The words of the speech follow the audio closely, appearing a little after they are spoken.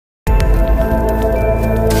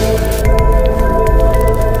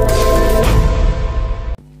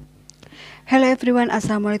everyone,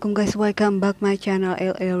 assalamualaikum guys, welcome back my channel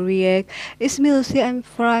LL React. It's me Lusi, I'm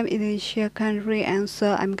from Indonesia country, and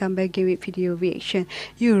so I'm come back giving video reaction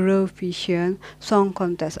Eurovision Song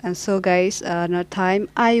Contest. And so guys, no time,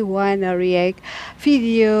 I wanna react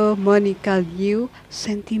video Monika Liu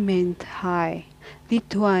Sentimentai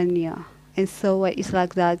Lithuania. And so why it's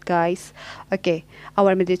like that guys? Okay, I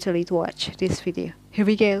want immediately to watch this video. Here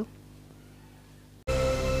we go.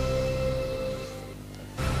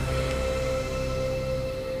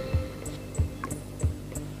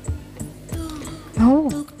 Oh.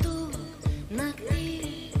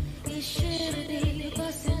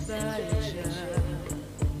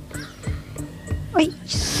 Wait.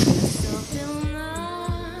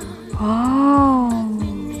 Oh.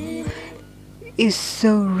 It's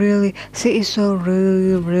so really, she is so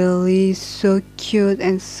really so cute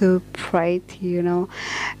and so bright, you know,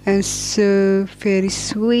 and so very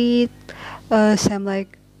sweet. So I'm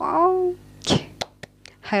like, oh,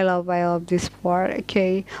 I love this part.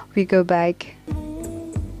 Okay, we go back.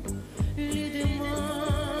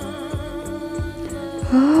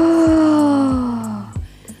 Oh,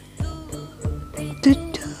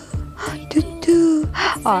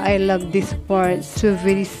 oh, I love this part. So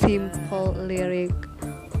very simple lyric.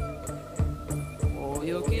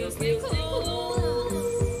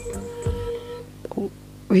 Oh,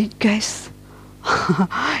 wait, guys,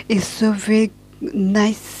 it's so very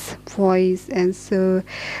nice voice and so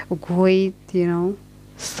great, you know,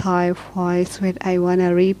 sigh voice. Wait, I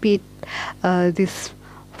wanna repeat this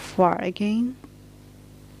part again.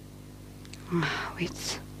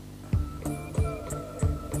 Wait.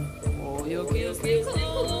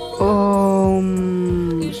 Oh,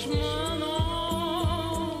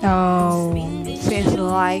 she's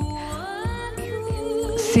like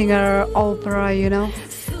singer opera, you know.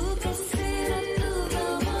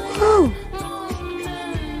 Oh.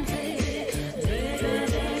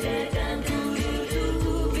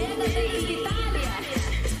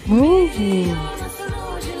 Ooh.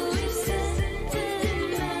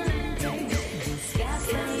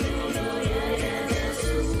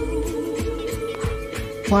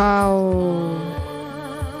 Wow.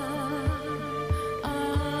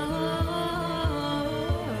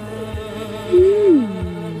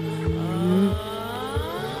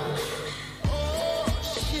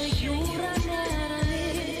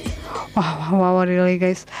 Wow, really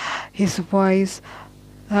guys, his voice,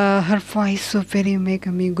 her voice so very make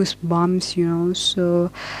me goosebumps, you know,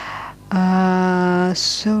 so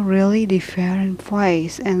really different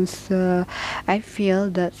voice, and so I feel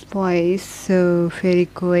that voice so very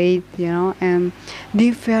great, you know, and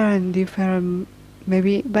different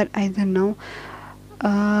maybe, but I don't know,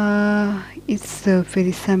 it's so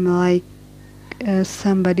very similar like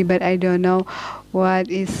somebody, but I don't know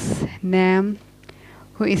what is name,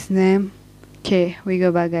 who is name. Okay, we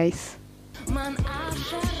go back guys.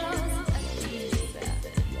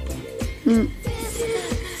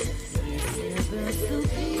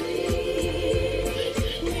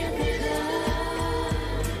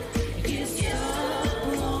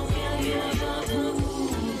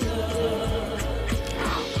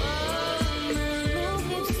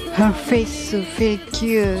 Her face so very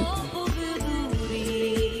cute.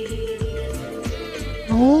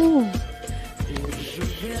 Oh.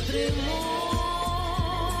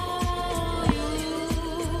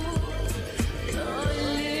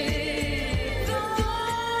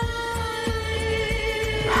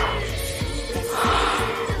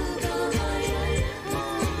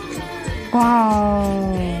 Wow.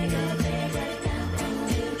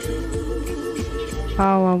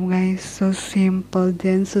 Wow guys, so simple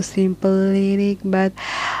then, so simple lyric, but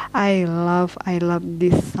I love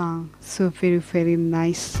this song. So very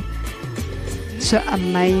nice, so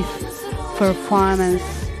amazing performance.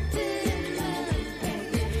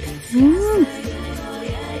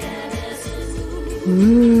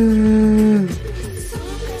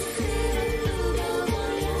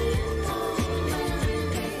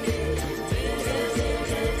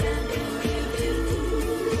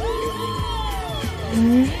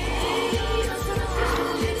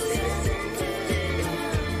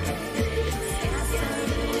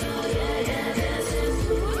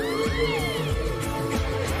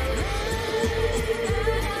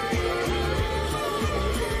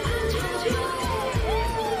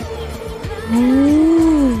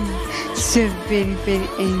 So very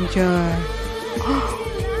enjoy.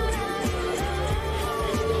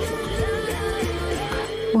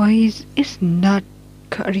 Why is it's not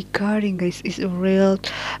recording guys? It's a real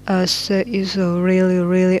so it's a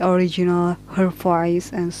really original her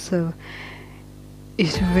voice, and so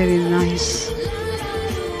it's very nice.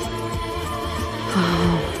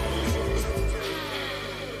 Oh.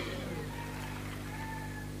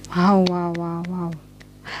 Wow, wow, wow, wow.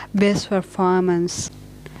 Best performance.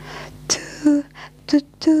 Two,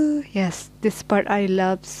 two. Yes, this part I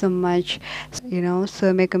love so much.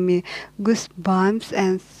 So making me goosebumps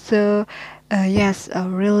and so yes,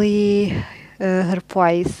 really her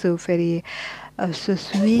voice so very so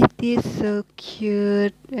sweetie, so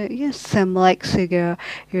cute. Yes, some like sugar,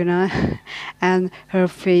 you know, and her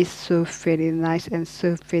face so very nice and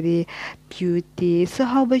so very beauty. So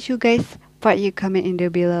how about you guys? Put your comment in the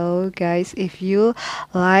below, guys. If you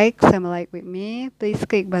like some like with me, please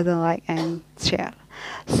click button like and share.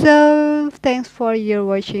 So thanks for your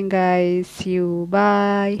watching, guys. See you.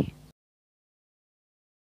 Bye.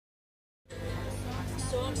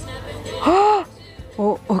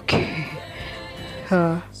 Oh, okay.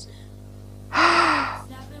 Uh,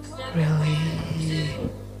 really?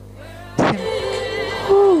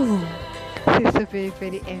 Ooh, this is a very,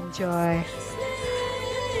 very enjoy.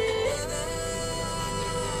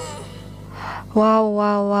 Wow,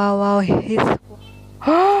 wow, wow, wow. He's.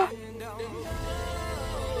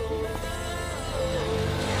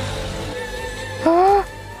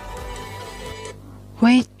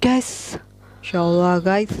 Wait, guys. Inshallah,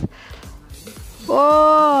 guys.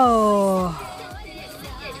 Oh.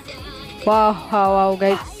 Wow, wow, wow,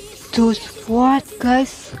 guys. Those what,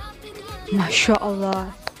 guys?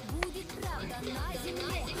 MashaAllah.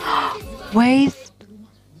 Wait.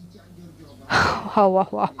 Wow, wow,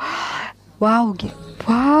 wow. Wow,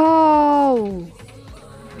 wow.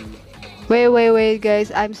 Wait, wait, wait, guys.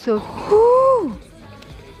 I'm so. Whoo.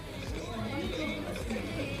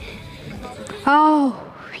 Oh,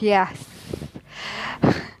 yes.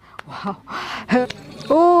 Wow.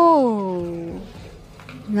 Oh,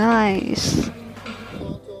 nice.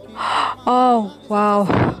 Oh, wow.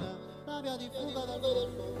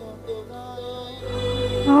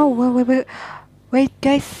 Oh, wait, wait, wait. Wait,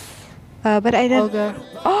 guys. But I don't. Okay.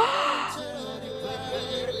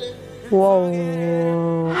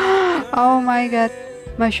 Whoa. Oh my god.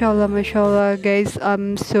 Mashallah, mashallah, guys.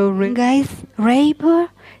 I'm so guys, raper.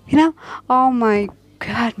 Oh my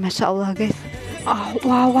god, mashallah, guys. Oh,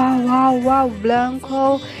 wow, wow, wow, wow.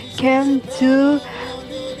 Blanco can do.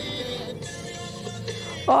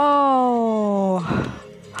 Oh.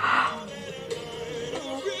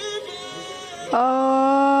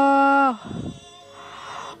 Oh.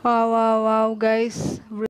 Wow, wow, wow, guys.